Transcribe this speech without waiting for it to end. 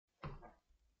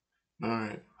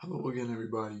Alright, hello again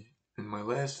everybody. In my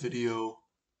last video,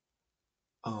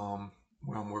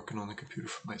 where I'm working on the computer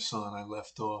for my son, I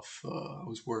left off, I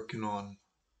was working on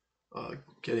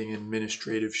getting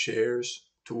administrative shares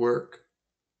to work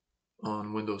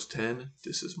on Windows 10.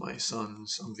 This is my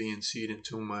son's, I'm VNC'd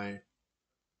into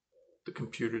the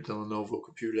computer, the Lenovo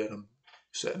computer that I'm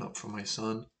setting up for my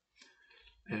son.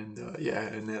 And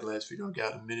yeah, in that last video I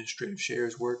got administrative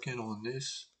shares working on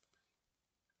this.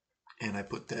 And I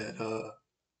put that,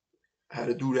 how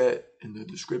to do that in the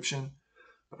description,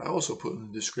 but I also put in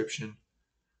the description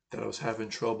that I was having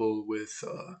trouble with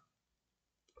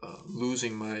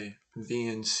losing my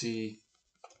VNC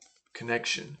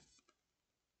connection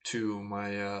to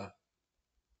my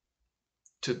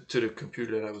to the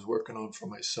computer that I was working on for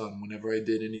my son whenever I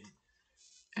did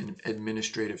an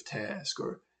administrative task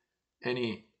or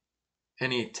any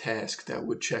task that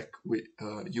would check with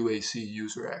UAC,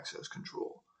 user access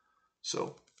control.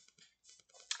 So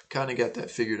kind of got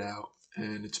that figured out,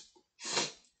 and it's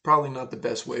probably not the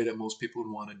best way that most people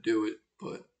would want to do it,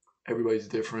 but everybody's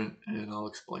different, and I'll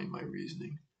explain my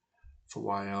reasoning for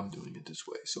why I'm doing it this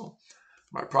way. So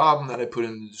my problem that I put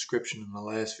in the description in the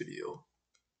last video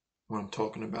when I'm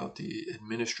talking about the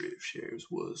administrative shares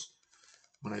was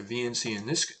when I VNC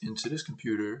into this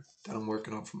computer that I'm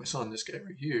working on for my son, this guy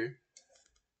right here,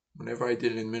 whenever I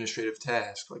did an administrative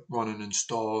task like run an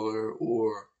installer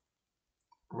or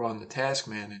run the task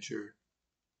manager,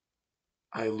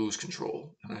 I lose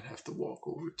control and I'd have to walk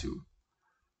over to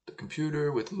the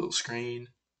computer with a little screen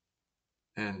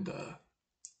and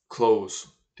close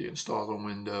the installer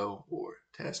window or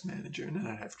task manager, and then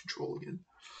I'd have control again.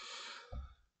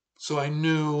 So I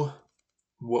knew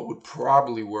what would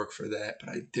probably work for that,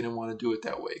 but I didn't want to do it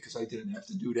that way because I didn't have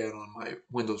to do that on my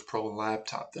Windows Pro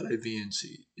laptop that I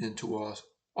VNC into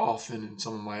often in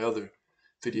some of my other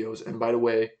videos. And by the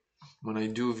way, when I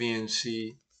do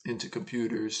VNC into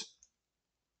computers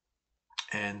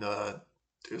and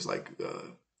there's like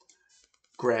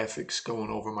graphics going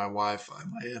over my Wi-Fi,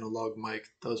 my analog mic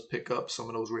does pick up some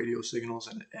of those radio signals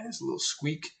and it adds a little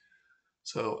squeak.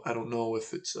 So I don't know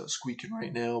if it's squeaking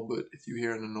right now, but if you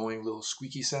hear an annoying little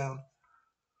squeaky sound,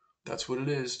 that's what it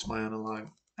is. It's my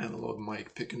analog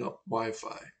mic picking up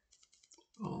Wi-Fi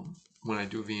when I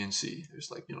do VNC. There's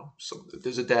like, you know,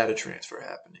 there's a data transfer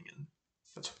happening, and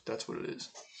that's what it is.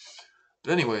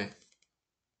 But anyway,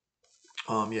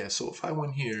 yeah, so if I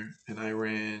went here and I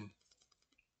ran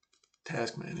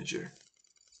Task Manager,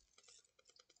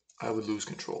 I would lose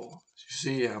control. As you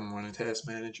see, I'm running Task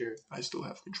Manager, I still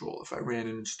have control. If I ran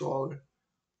an installer,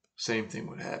 same thing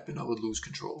would happen, I would lose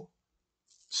control.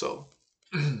 So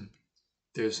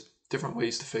there's different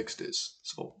ways to fix this.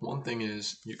 So one thing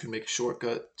is you can make a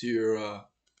shortcut to your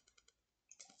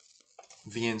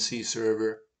VNC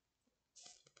server,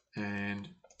 and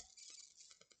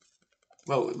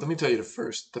well, let me tell you the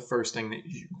first thing that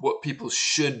what people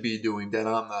should be doing that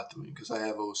I'm not doing because I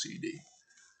have OCD.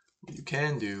 What you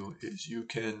can do is you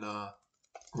can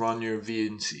run your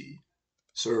VNC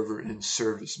server in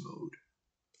service mode.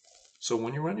 So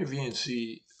when you run your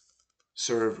VNC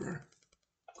server,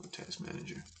 go to Task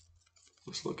Manager.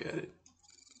 Let's look at it.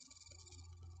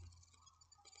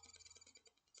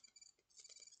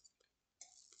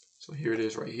 So here it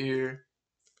is right here.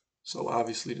 So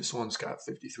obviously this one's got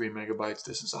 53 megabytes.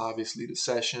 This is obviously the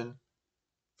session,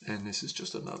 and this is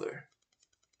just another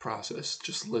process,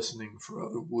 just listening for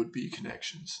other would-be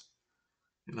connections,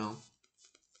 you know.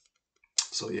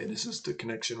 So yeah, this is the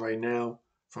connection right now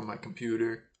from my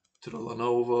computer to the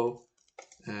Lenovo,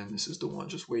 and this is the one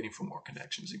just waiting for more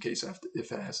connections in case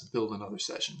if it has to build another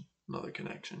session, another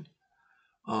connection.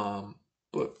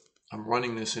 But I'm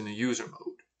running this in the user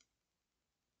mode.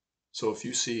 So if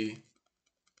you see,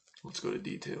 let's go to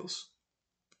details.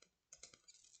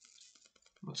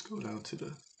 Let's go down to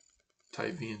the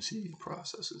type VNC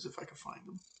processes if I can find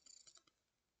them.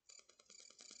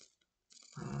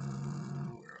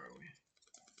 Where are we?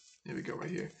 There we go, right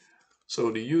here.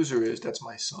 So the user that's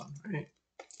my son, right?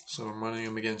 So I'm running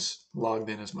him logged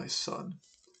in as my son.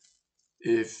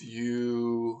 If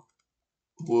you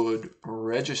would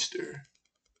register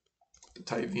the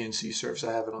type VNC service,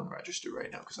 I have it on register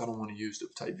right now because I don't want to use the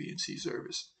type VNC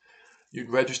service. You'd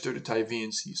register the type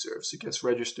VNC service. It gets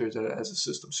registered as a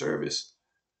system service,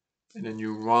 and then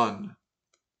you run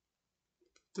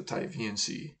the type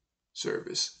VNC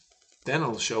service. Then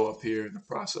it'll show up here in the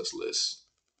process list.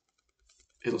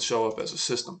 It'll show up as a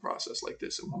system process like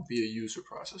this. It won't be a user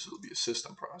process. It'll be a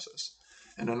system process.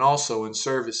 And then also in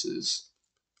services,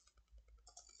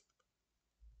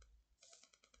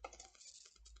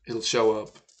 it'll show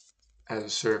up as a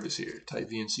service here. Type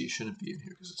VNC shouldn't be in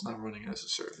here because it's not running as a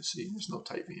service. See, there's no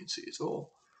type VNC. It's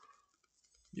all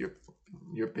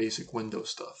your basic Windows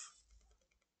stuff.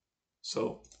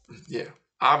 So yeah,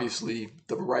 obviously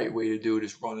the right way to do it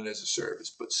is run it as a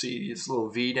service. But see this little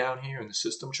V down here in the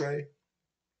system tray?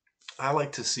 I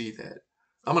like to see that.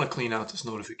 I'm gonna clean out this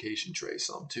notification tray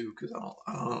some too, because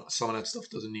I don't some of that stuff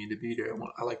doesn't need to be there.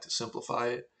 I like to simplify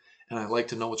it, and I like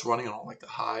to know what's running. I don't like to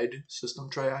hide system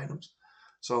tray items,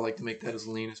 so I like to make that as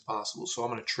lean as possible. So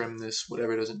I'm gonna trim this,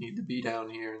 whatever doesn't need to be down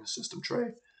here in the system tray,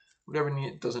 whatever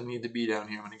doesn't need to be down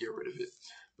here, I'm gonna get rid of it.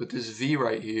 But this V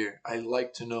right here, I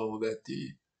like to know that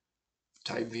the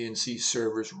type VNC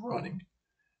server is running,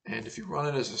 and if you run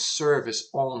it as a service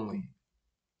only,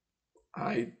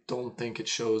 I don't think it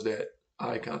shows that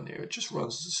icon there. It just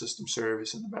runs as a system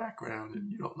service in the background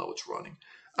and you don't know it's running.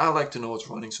 I like to know it's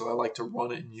running, so I like to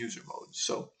run it in user mode.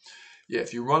 So yeah,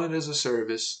 if you run it as a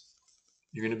service,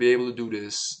 you're going to be able to do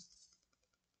this.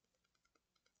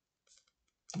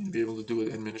 You're going to be able to do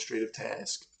an administrative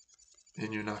task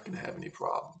and you're not going to have any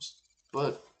problems.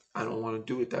 But I don't want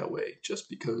to do it that way just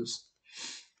because,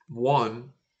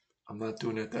 one, I'm not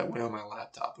doing it that way on my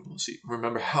laptop and we'll see.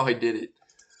 Remember how I did it.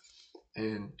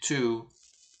 And two,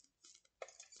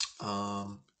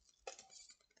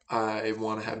 I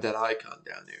want to have that icon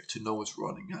down there to know it's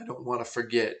running. I don't want to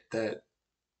forget that,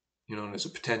 there's a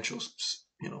potential,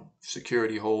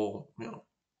 security hole,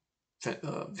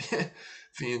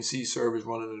 VNC servers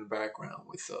running in the background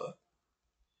with,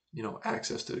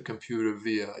 access to the computer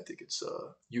via, I think it's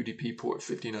UDP port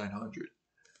 5900.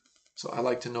 So I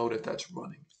like to know that that's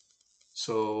running.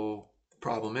 So the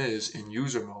problem is in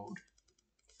user mode,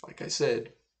 like I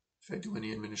said, if I do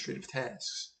any administrative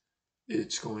tasks,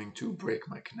 it's going to break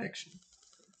my connection.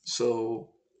 So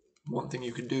one thing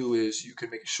you can do is you can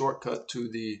make a shortcut to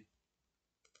the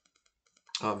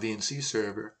VNC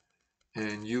server,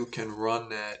 and you can run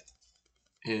that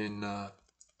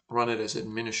run it as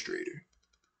administrator,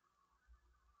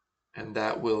 and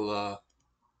that will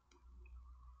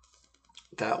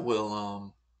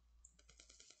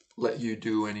let you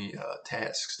do any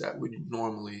tasks that would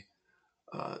normally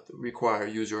require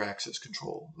user access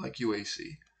control, like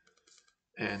UAC.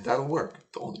 And that'll work.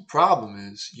 The only problem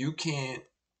is you can't.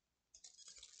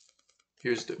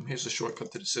 Here's the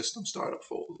shortcut to the system startup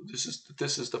folder. This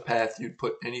is the path you'd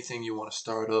put anything you want to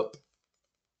start up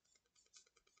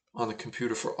on the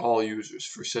computer for all users,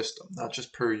 for system, not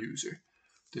just per user.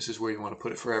 This is where you want to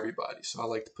put it for everybody. So I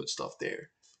like to put stuff there.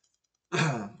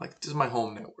 Like this is my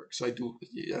home network, so I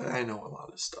know a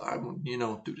lot of stuff. You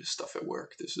don't do this stuff at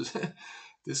work. This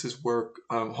is work,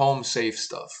 home safe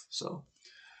stuff. So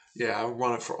yeah, I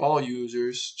run it for all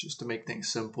users just to make things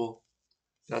simple.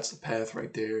 That's the path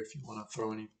right there if you want to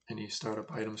throw any startup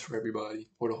items for everybody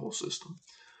or the whole system.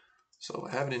 So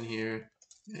I have it in here,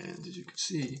 and as you can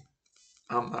see,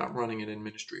 I'm not running in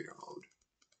administrator mode,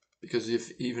 because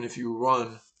even if you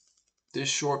run this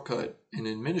shortcut in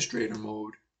administrator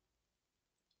mode,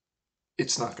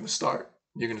 it's not going to start.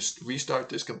 You're going to restart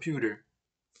this computer,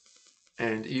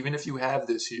 and even if you have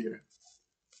this here,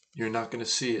 you're not going to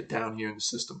see it down here in the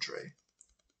system tray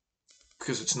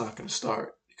because it's not going to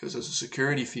start. Because as a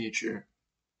security feature,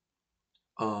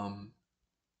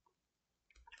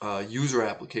 user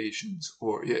applications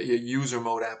or user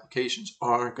mode applications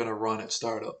aren't going to run at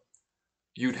startup.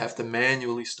 You'd have to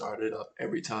manually start it up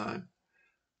every time.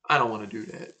 I don't want to do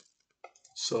that.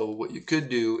 So what you could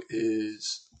do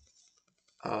is,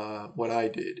 what I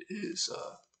did is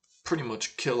pretty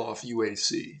much kill off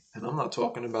UAC. And I'm not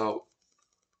talking about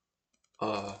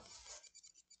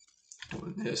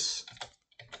doing this,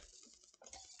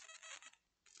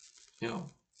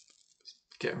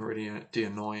 getting rid of the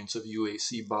annoyance of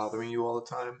UAC bothering you all the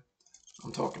time.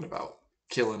 I'm talking about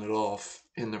killing it off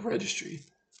in the registry.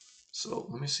 So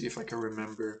let me see if I can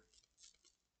remember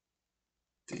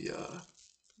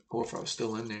or if I was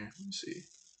still in there. Let me see.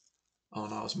 Oh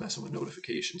no, I was messing with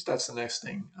notifications. That's the next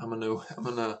thing. I'm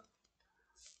gonna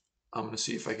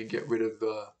see if I can get rid of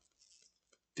the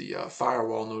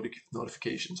firewall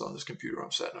notifications on this computer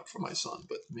I'm setting up for my son.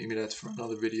 But maybe that's for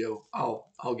another video.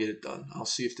 I'll get it done. I'll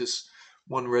see if this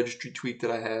one registry tweak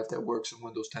that I have that works in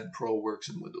Windows 10 Pro works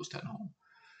in Windows 10 Home.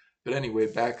 But anyway,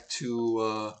 back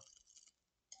to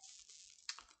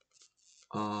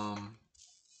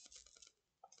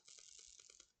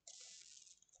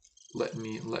letting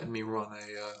me run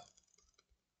a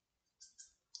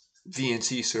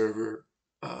VNC server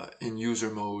in user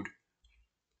mode,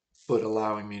 but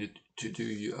allowing me to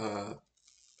do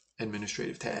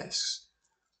administrative tasks.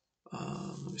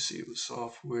 Let me see, it was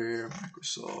software,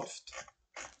 Microsoft,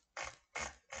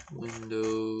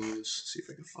 Windows. Let's see if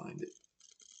I can find it.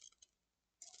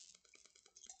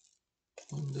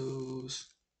 Windows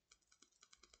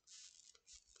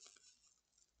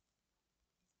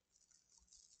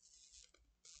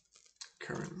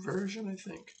current version, I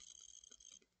think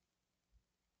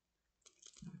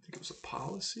it was a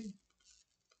policy.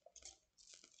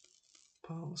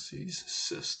 Policies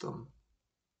system.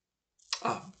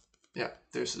 Yeah,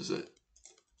 this is it.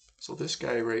 So this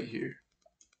guy right here,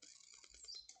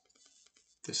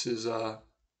 this is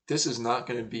not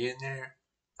going to be in there,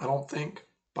 I don't think,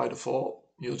 by default.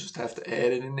 You'll just have to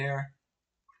add it in there.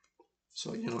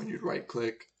 So you'd right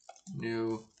click,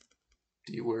 new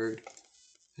dword,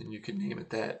 and you can name it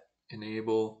that.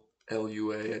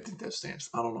 EnableLUA, I think that stands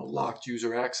for, I don't know, locked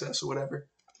user access or whatever.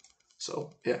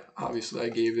 So yeah, obviously I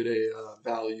gave it a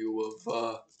value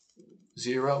of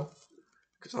 0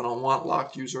 because I don't want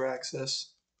locked user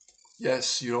access.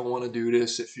 Yes, you don't want to do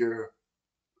this if you're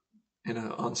in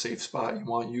an unsafe spot. You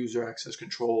want user access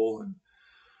control, and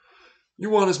you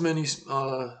want as many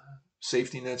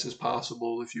safety nets as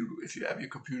possible if you have your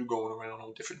computer going around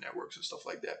on different networks and stuff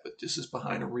like that. But this is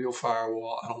behind a real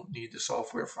firewall. I don't need the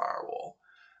software firewall.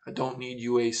 I don't need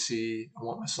UAC. I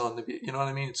want my son to be, you know what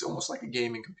I mean? It's almost like a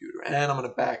gaming computer, and I'm going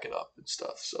to back it up and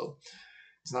stuff. So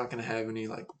it's not going to have any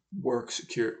like work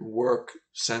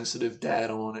sensitive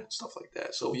data on it and stuff like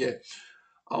that. So yeah,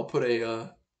 I'll put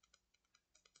a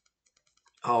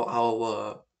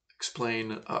I'll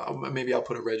explain. Maybe I'll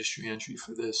put a registry entry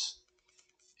for this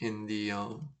in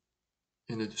the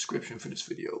description for this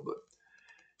video. But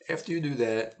after you do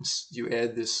that, you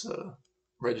add this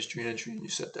registry entry and you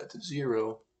set that to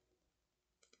 0.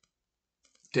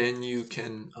 Then you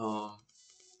can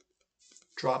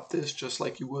drop this just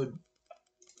like you would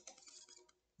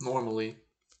normally.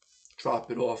 Drop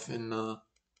it off in the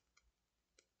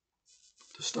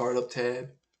startup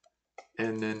tab,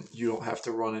 and then you don't have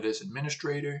to run it as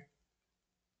administrator,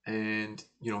 and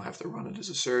you don't have to run it as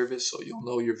a service, so you'll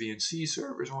know your VNC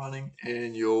server is running,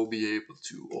 and you'll be able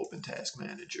to open Task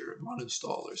Manager and run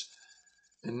installers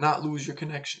and not lose your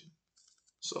connection.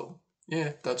 So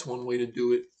yeah, that's one way to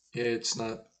do it. Yeah, it's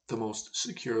not the most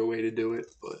secure way to do it,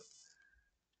 but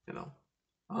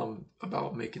I'm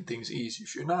about making things easy.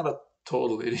 If you're not a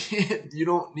total idiot, you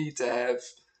don't need to have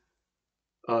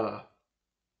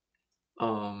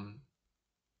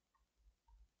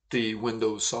the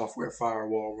Windows software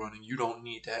firewall running. You don't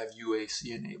need to have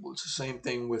UAC enabled. It's the same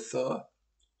thing with a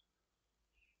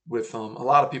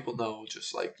lot of people know,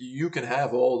 just like you can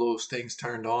have all those things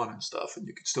turned on and stuff, and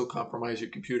you can still compromise your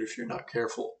computer if you're not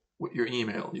careful with your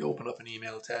email. You open up an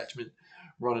email attachment,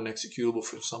 run an executable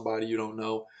from somebody you don't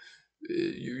know.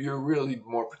 You're really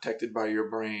more protected by your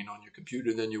brain on your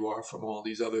computer than you are from all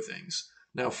these other things.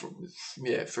 Now,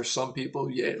 for some people,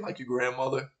 yeah, like your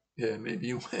grandmother, yeah, maybe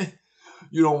you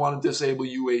don't want to disable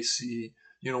UAC,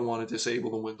 you don't want to disable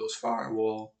the Windows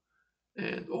firewall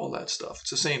and all that stuff.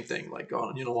 It's the same thing. Like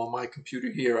on my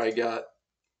computer here, I got,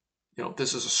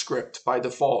 this is a script. By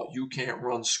default, you can't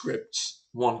run scripts,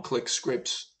 one-click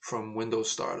scripts from Windows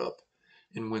Startup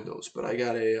in Windows, but I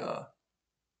got a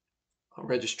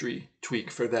registry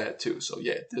tweak for that too. So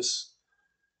yeah, this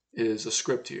is a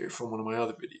script here from one of my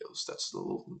other videos. That's the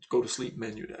little go to sleep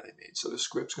menu that I made. So the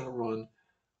script's going to run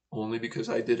only because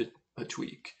I did a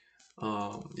tweak.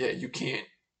 Yeah, you can't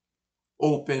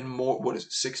open more,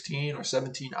 16 or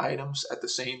 17 items at the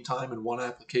same time in one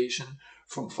application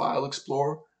from File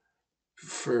Explorer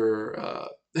for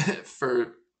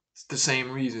for the same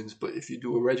reasons. But if you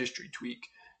do a registry tweak,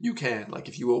 you can. Like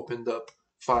if you opened up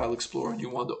File Explorer and you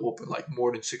want to open like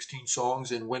more than 16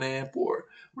 songs in Winamp or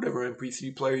whatever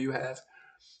MP3 player you have,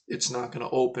 it's not going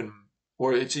to open,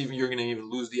 or you're going to even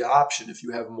lose the option if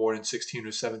you have more than 16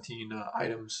 or 17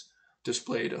 items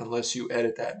displayed, unless you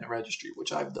edit that in the registry,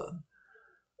 which I've done.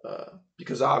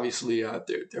 Because obviously, I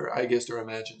guess they're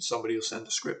imagining somebody will send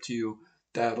a script to you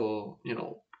that'll,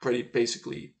 pretty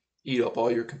basically eat up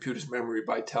all your computer's memory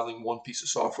by telling one piece of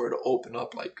software to open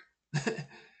up like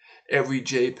every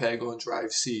JPEG on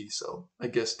drive C. So I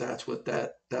guess that's what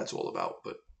that's all about.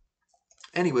 But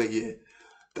anyway, yeah,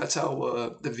 that's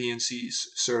how the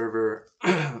VNC's server,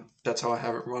 that's how I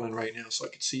have it running right now. So I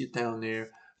can see it down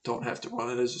there. Don't have to run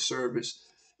it as a service,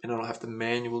 and I don't have to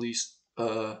manually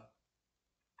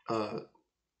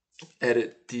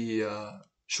edit the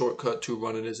shortcut to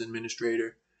run it as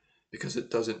administrator, because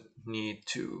it doesn't need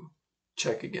to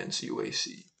check against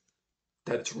UAC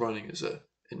that it's running as a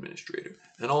administrator.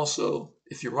 And also,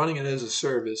 if you're running it as a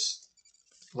service,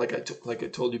 like I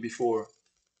told you before,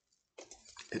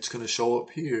 it's going to show up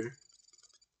here.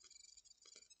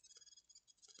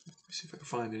 Let me see if I can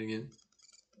find it again.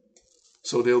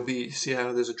 So there'll be, see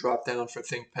how there's a drop down for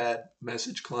ThinkPad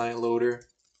message client loader?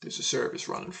 There's a service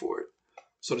running for it.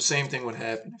 So the same thing would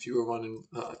happen if you were running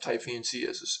type VNC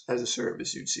as a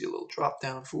service. You'd see a little drop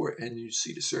down for it, and you'd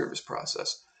see the service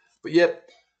process. But yet,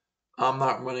 I'm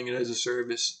not running it as a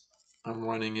service. I'm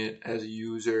running it as a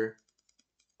user,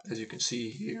 as you can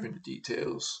see here in the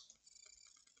details.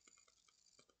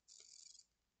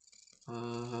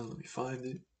 Let me find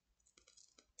it.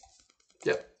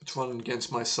 Yep, it's running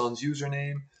against my son's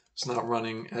username. It's not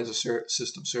running as a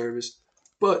system service,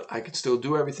 but I can still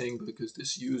do everything because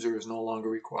this user is no longer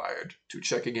required to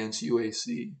check against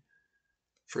UAC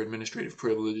for administrative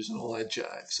privileges and all that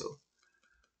jive. So,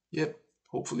 yep,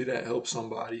 hopefully that helps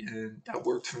somebody, and that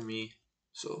worked for me.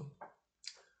 So,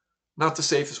 not the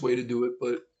safest way to do it,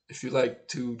 but if you like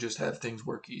to just have things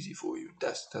work easy for you,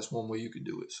 that's one way you can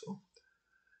do it. So,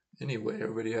 anyway,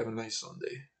 everybody have a nice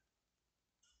Sunday.